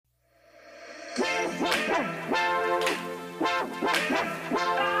Hello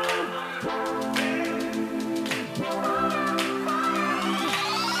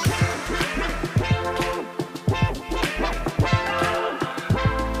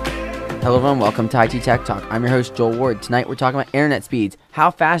everyone, welcome to IT Tech Talk. I'm your host Joel Ward. Tonight we're talking about internet speeds. How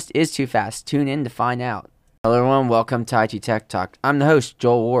fast is too fast? Tune in to find out. Hello everyone, welcome to IT Tech Talk. I'm the host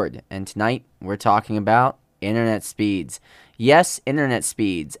Joel Ward, and tonight we're talking about internet speeds. Yes, internet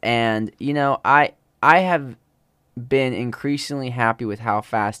speeds. And you know, I have been increasingly happy with how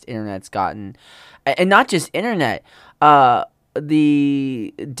fast internet's gotten. And not just internet,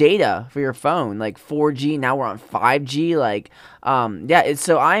 the data for your phone, like 4G, now we're on 5G,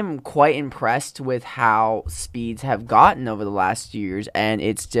 so I'm quite impressed with how speeds have gotten over the last years, and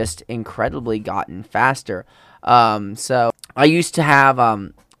it's just incredibly gotten faster. So I used to have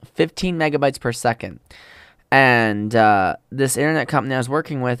 15 megabytes per second, and this internet company I was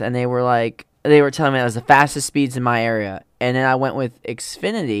working with, and they were telling me that was the fastest speeds in my area, and then I went with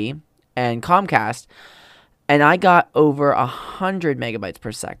Xfinity and Comcast, and I got over 100 megabytes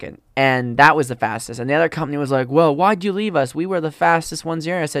per second, and that was the fastest. And the other company was like, well, why'd you leave us? We were the fastest ones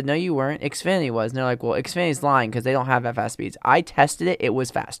here. I said, no, you weren't. Xfinity was. And they're like, well, Xfinity's lying because they don't have that fast speeds. I tested it. It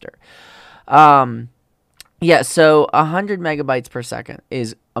was faster. Yeah, so 100 megabytes per second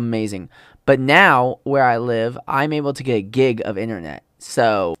is amazing. But now, where I live, I'm able to get a gig of internet.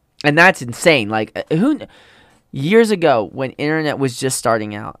 So, and that's insane. Like, years ago, when internet was just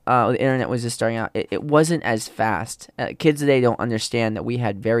starting out, it wasn't as fast. Kids today don't understand that we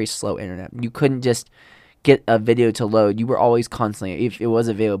had very slow internet. You couldn't just get a video to load. You were always constantly, if it was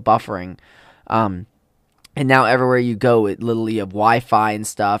a video, buffering. And now everywhere you go, it literally have Wi-Fi and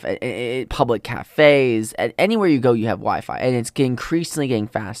stuff. At public cafes, anywhere you go, you have Wi-Fi, and it's increasingly getting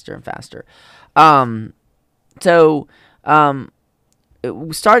faster and faster.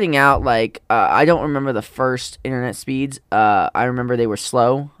 Starting out, I don't remember the first internet speeds. I remember they were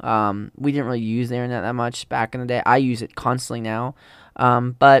slow. We didn't really use the internet that much back in the day. I use it constantly now.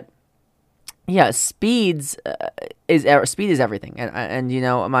 But yeah, speed is everything. And you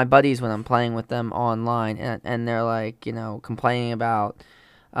know, my buddies, when I'm playing with them online, and they're like, you know, complaining about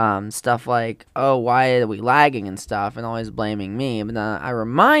stuff like, oh, why are we lagging and stuff, and always blaming me. But then I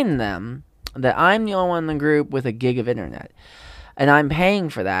remind them that I'm the only one in the group with a gig of internet. And I'm paying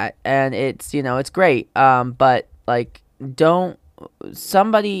for that, and it's, you know, it's great. But like,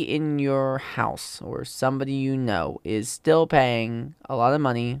 somebody in your house or somebody you know is still paying a lot of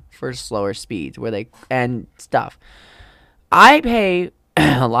money for slower speeds and stuff. I pay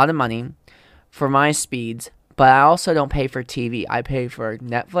a lot of money for my speeds, but I also don't pay for TV. I pay for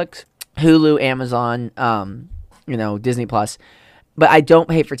Netflix, Hulu, Amazon, Disney Plus. But I don't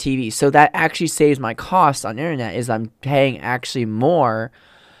pay for TV, so that actually saves my costs on internet. Is I'm paying actually more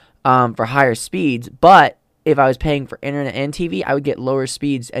for higher speeds. But if I was paying for internet and TV, I would get lower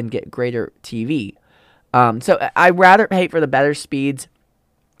speeds and get greater TV. So I'd rather pay for the better speeds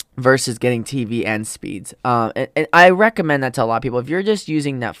versus getting TV and speeds. And I recommend that to a lot of people. If you're just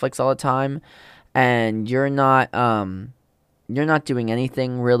using Netflix all the time and you're not doing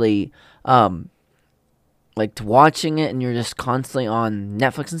anything really. Like watching it, and you're just constantly on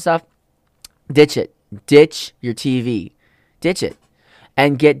Netflix and stuff, ditch it. Ditch your TV. Ditch it.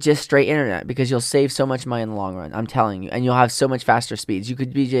 And get just straight internet, because you'll save so much money in the long run. I'm telling you. And you'll have so much faster speeds. You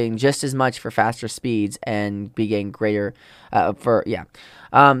could be getting just as much for faster speeds and be getting greater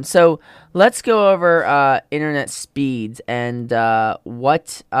So let's go over internet speeds and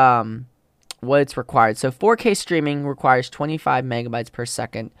what it's required. So 4K streaming requires 25 megabytes per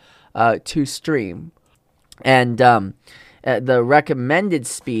second to stream. And the recommended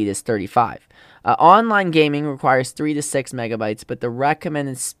speed is 35. Online gaming requires 3 to 6 megabytes, but the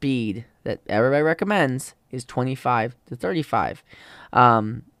recommended speed that everybody recommends is 25 to 35.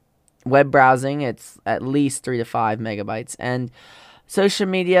 Web browsing, it's at least 3 to 5 megabytes. And social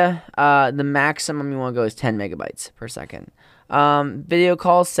media, the maximum you want to go is 10 megabytes per second. Video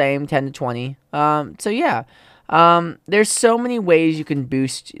calls, same, 10 to 20. There's so many ways you can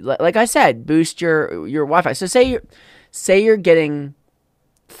boost, like I said, boost your Wi-Fi. So say you're getting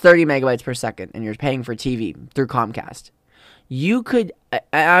 30 megabytes per second and you're paying for TV through Comcast. You could,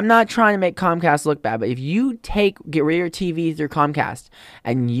 I'm not trying to make Comcast look bad, but if you get rid of your TV through Comcast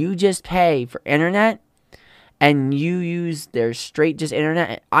and you just pay for internet and you use their straight just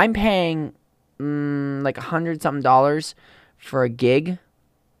internet, I'm paying like $100-something for a gig,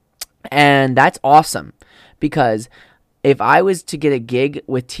 and that's awesome. Because if I was to get a gig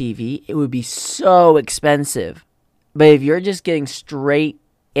with TV, it would be so expensive. But if you're just getting straight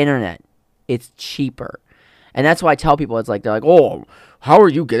internet, it's cheaper. And that's why I tell people, they're like, oh, how are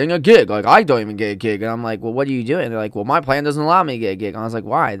you getting a gig? Like, I don't even get a gig. And I'm like, well, what are you doing? And they're like, well, my plan doesn't allow me to get a gig. And I was like,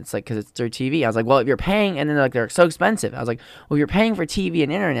 why? It's like, because it's through TV. I was like, well, if you're paying, and then they're like, they're so expensive. I was like, well, if you're paying for TV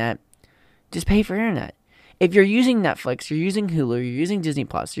and internet, just pay for internet. If you're using Netflix, you're using Hulu, you're using Disney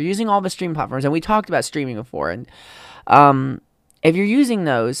Plus, you're using all the streaming platforms, and we talked about streaming before, and if you're using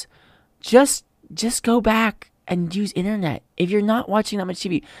those, just go back and use internet. If you're not watching that much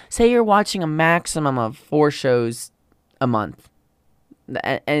TV, say you're watching a maximum of 4 shows a month,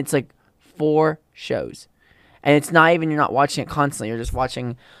 and it's like 4 shows, and it's not even, you're not watching it constantly, you're just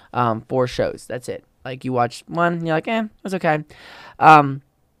watching 4 shows. That's it. Like, you watch one, you're like, that's okay.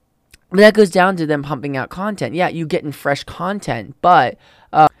 But that goes down to them pumping out content. Yeah, you getting fresh content, but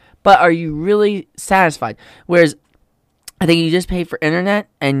are you really satisfied? Whereas I think you just pay for internet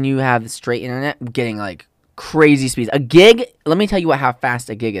and you have straight internet getting like crazy speeds. A gig, let me tell you how fast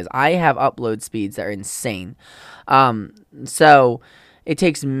a gig is. I have upload speeds that are insane. So it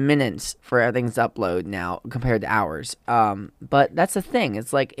takes minutes for everything to upload now compared to hours. But that's the thing.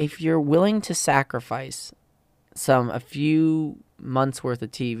 It's like, if you're willing to sacrifice a few months worth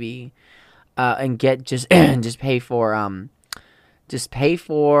of TV and get just pay for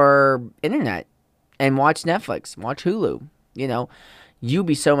internet and watch Netflix, watch Hulu, you'll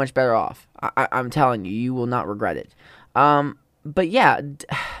be so much better off. I'm telling you, you will not regret it. But yeah,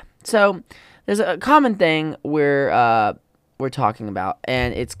 so there's a common thing we're talking about,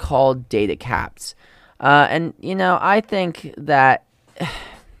 and it's called data caps. And I think that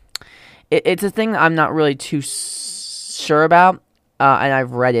it's a thing that I'm not really too sure about, and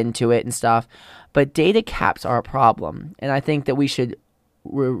I've read into it and stuff, but data caps are a problem, and I think that we should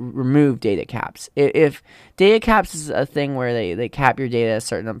remove data caps. If data caps is a thing where they cap your data at a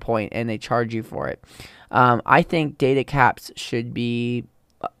certain point and they charge you for it, I think data caps should be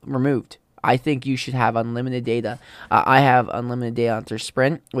removed. I think you should have unlimited data. I have unlimited data on through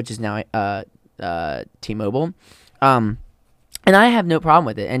Sprint, which is now T-Mobile. And I have no problem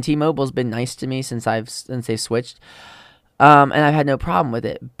with it. And T-Mobile's been nice to me since they've switched. And I've had no problem with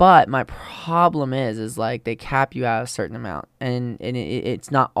it. But my problem is like, they cap you at a certain amount, and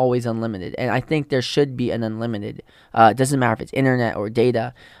it's not always unlimited. And I think there should be an unlimited. It doesn't matter if it's internet or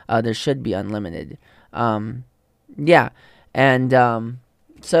data. There should be unlimited. Yeah. And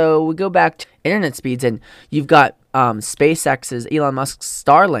so we go back to internet speeds, and you've got SpaceX's Elon Musk's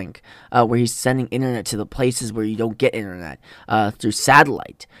Starlink, where he's sending internet to the places where you don't get internet through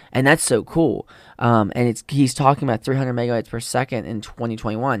satellite, and that's so cool. And he's talking about 300 megabytes per second in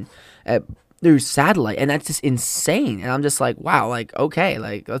 2021 through satellite, and that's just insane. And I'm just like, wow, like, okay,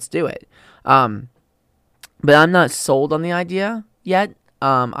 like, let's do it. But I'm not sold on the idea yet.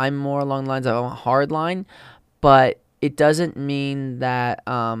 I'm more along the lines of a hard line, but it doesn't mean that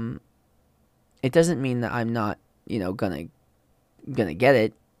I'm not, gonna get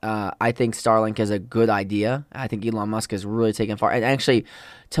it. I think Starlink is a good idea. I think Elon Musk is really taking far. And actually,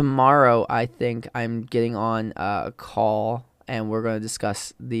 tomorrow I think I'm getting on a call, and we're going to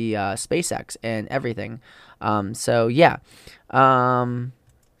discuss the SpaceX and everything. So yeah,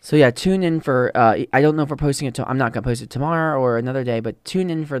 tune in for. I don't know if we're posting it. I'm not going to post it tomorrow or another day, but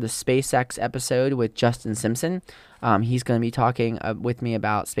tune in for the SpaceX episode with Justin Simpson. He's going to be talking with me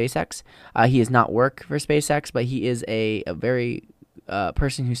about SpaceX. He does not work for SpaceX, but he is a very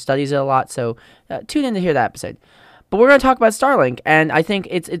person who studies it a lot. So tune in to hear that episode. But we're going to talk about Starlink, and I think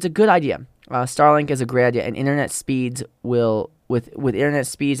it's a good idea. Starlink is a great idea, and internet speeds with internet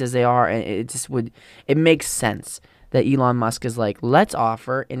speeds as they are, and it makes sense that Elon Musk is like, let's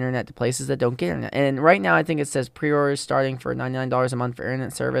offer internet to places that don't get internet. And right now, I think it says pre-orders starting for $99 a month for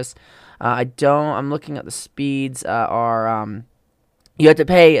internet service. I'm looking at the speeds you have to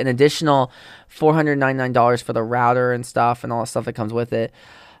pay an additional $499 for the router and stuff and all the stuff that comes with it.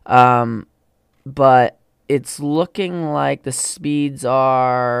 But it's looking like the speeds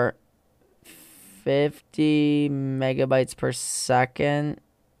are 50 megabytes per second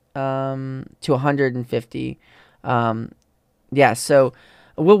to 150. Yeah, so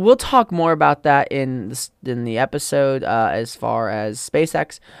we'll talk more about that in the episode as far as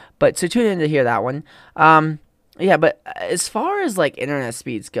SpaceX. But so tune in to hear that one. Yeah, but as far as like internet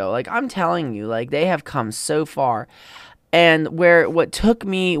speeds go, like I'm telling you, like they have come so far. And what took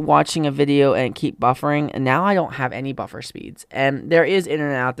me watching a video and keep buffering, and now I don't have any buffer speeds. And there is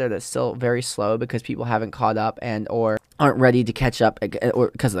internet out there that's still very slow because people haven't caught up or aren't ready to catch up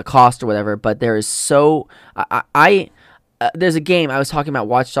or because of the cost or whatever. But there is there's a game I was talking about,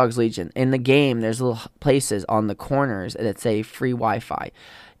 Watch Dogs Legion. In the game, there's little places on the corners that say free Wi-Fi.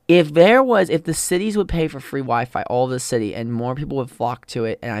 If the cities would pay for free Wi-Fi, all of the city, and more people would flock to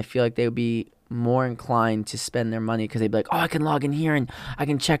it, and I feel like they would be more inclined to spend their money because they'd be like, oh, I can log in here and I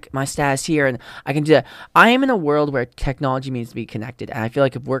can check my status here and I can do that. I am in a world where technology needs to be connected. And I feel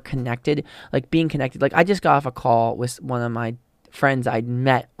like if we're connected, like being connected, like I just got off a call with one of my friends I'd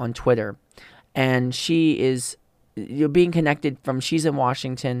met on Twitter, and she is being connected from, she's in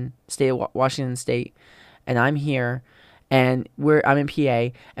Washington State, and I'm here, and I'm in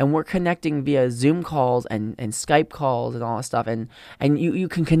PA, and we're connecting via Zoom calls and Skype calls and all that stuff, and you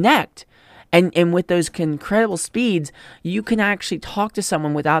can connect, and with those incredible speeds, you can actually talk to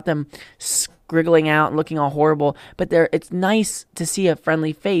someone without them scriggling out and looking all horrible. But it's nice to see a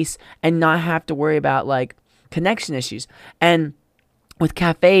friendly face and not have to worry about like connection issues. And with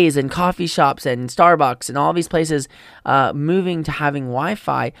cafes and coffee shops and Starbucks and all these places moving to having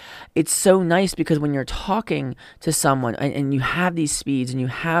Wi-Fi, it's so nice because when you're talking to someone and you have these speeds and you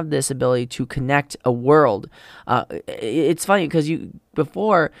have this ability to connect a world, it's funny because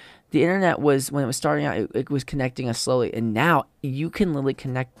before the internet was, when it was starting out, it was connecting us slowly, and now you can literally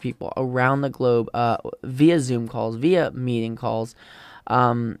connect people around the globe via Zoom calls, via meeting calls,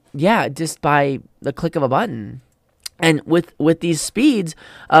 just by the click of a button. And with these speeds,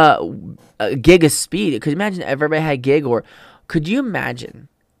 a gig of speed, could you imagine if everybody had gig? Or could you imagine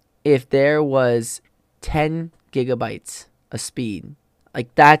if there was 10 gigabytes of speed? Like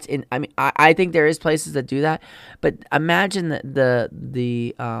I think there is places that do that, but imagine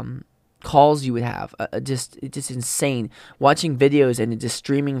the calls you would have, just insane. Watching videos and just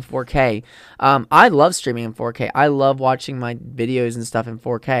streaming 4K. I love streaming in 4K. I love watching my videos and stuff in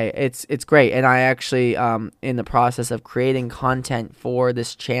 4K. It's great, and I actually in the process of creating content for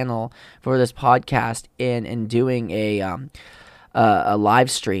this channel, for this podcast, and doing a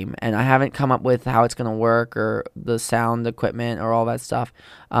live stream, and I haven't come up with how it's going to work or the sound equipment or all that stuff,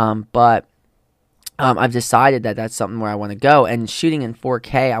 but I've decided that that's something where I want to go. And shooting in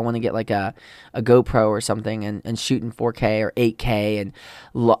 4K, I want to get like a GoPro or something and shoot in 4K or 8K and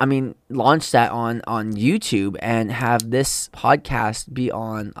launch that on YouTube and have this podcast be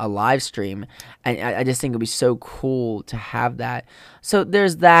on a live stream. And I just think it'd be so cool to have that. So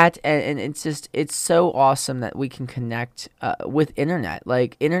there's that, and it's so awesome that we can connect with internet.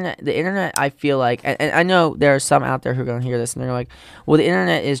 Like the internet, I feel like, and I know there are some out there who are going to hear this and they're like, well, the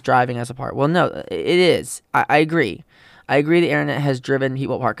internet is driving us apart. Well, no, it is. I agree. I agree the internet has driven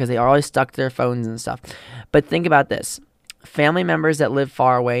people apart because they are always stuck to their phones and stuff. But think about this. Family members that live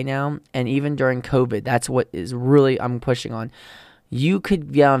far away now, and even during COVID, that's what is really I'm pushing on. You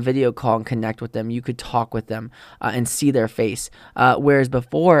could get on a video call and connect with them. You could talk with them and see their face. Whereas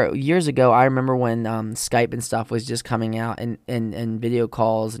before, years ago, I remember when Skype and stuff was just coming out, and video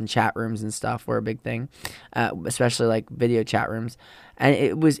calls and chat rooms and stuff were a big thing, especially like video chat rooms. And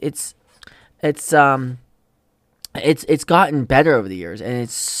it's gotten better over the years, and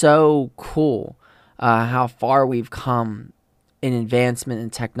it's so cool how far we've come in advancement in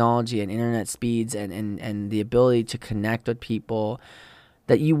technology and internet speeds and the ability to connect with people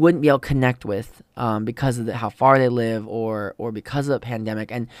that you wouldn't be able to connect with because of how far they live or because of the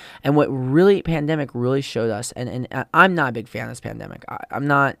pandemic. And what pandemic really showed us, and I'm not a big fan of this pandemic. I'm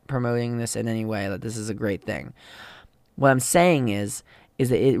not promoting this in any way that this is a great thing. What I'm saying is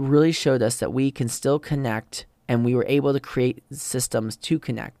that it really showed us that we can still connect, and we were able to create systems to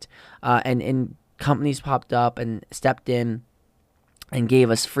connect. And companies popped up and stepped in and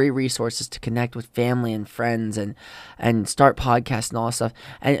gave us free resources to connect with family and friends and start podcasts and all that stuff.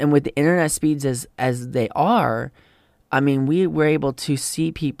 And with the internet speeds as they are, we were able to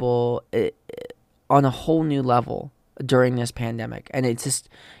see people on a whole new level during this pandemic. And it's just,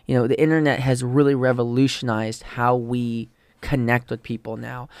 the internet has really revolutionized how we connect with people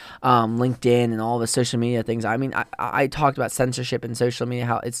now. LinkedIn and all the social media things. I talked about censorship in social media,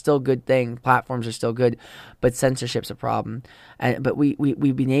 how it's still a good thing. Platforms are still good, but censorship's a problem. But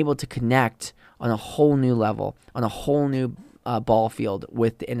we've been able to connect on a whole new level, on a whole new ball field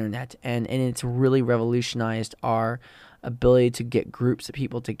with the internet. And it's really revolutionized our ability to get groups of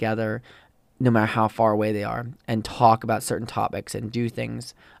people together, no matter how far away they are, and talk about certain topics and do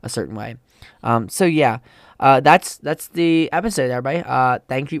things a certain way. That's the episode, everybody.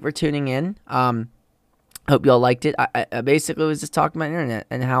 Thank you for tuning in. Hope you all liked it. I basically was just talking about internet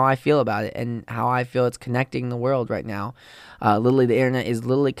and how I feel about it and how I feel it's connecting the world right now. Literally, the internet is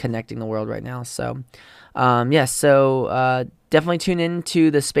literally connecting the world right now. So, definitely tune in to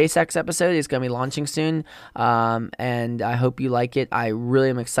the SpaceX episode. It's going to be launching soon, and I hope you like it. I really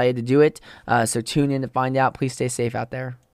am excited to do it. So tune in to find out. Please stay safe out there.